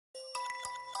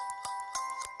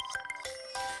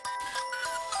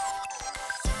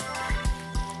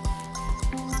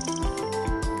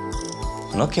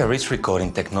Nokia rich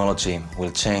recording technology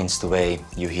will change the way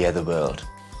you hear the world.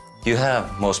 You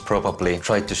have most probably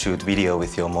tried to shoot video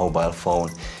with your mobile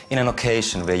phone in an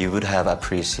occasion where you would have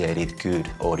appreciated good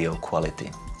audio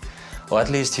quality. Or at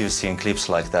least you've seen clips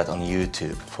like that on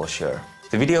YouTube for sure.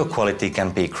 The video quality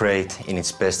can be great in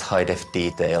its best high-def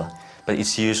detail, but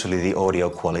it's usually the audio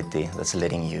quality that's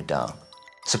letting you down.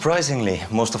 Surprisingly,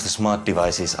 most of the smart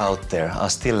devices out there are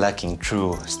still lacking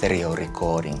true stereo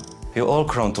recording. We've all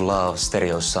grown to love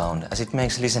stereo sound as it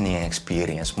makes listening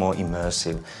experience more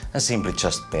immersive and simply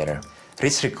just better.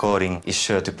 Rich recording is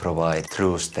sure to provide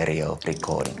true stereo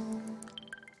recording.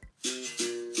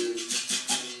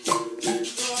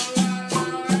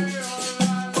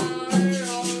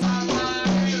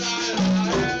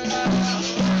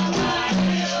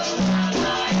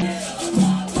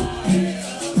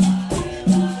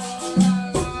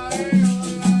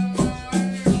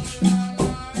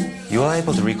 You are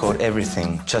able to record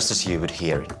everything just as you would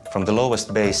hear it, from the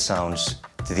lowest bass sounds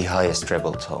to the highest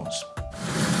treble tones.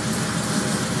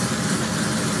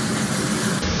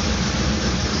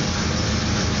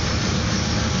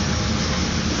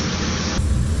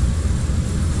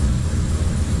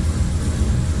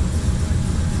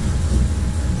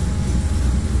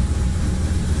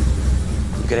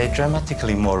 You get a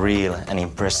dramatically more real and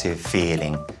impressive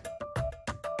feeling.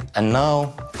 And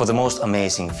now for the most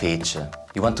amazing feature.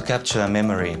 You want to capture a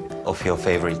memory of your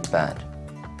favorite band.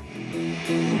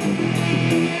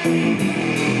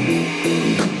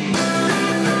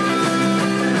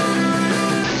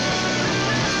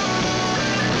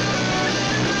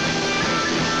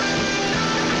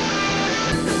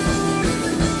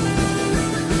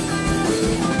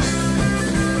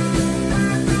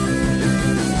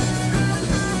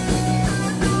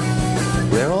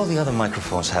 Where all the other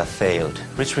microphones have failed,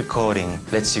 rich recording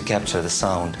lets you capture the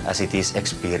sound as it is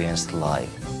experienced live.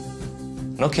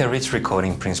 Nokia Rich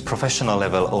Recording brings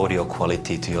professional-level audio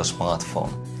quality to your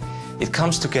smartphone. It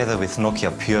comes together with Nokia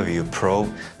PureView Pro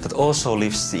that also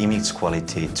lifts the image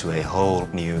quality to a whole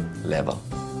new level.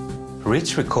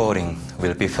 Rich recording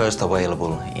will be first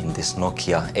available in this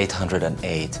Nokia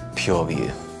 808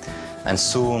 PureView, and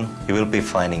soon you will be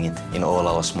finding it in all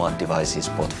our smart devices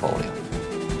portfolio.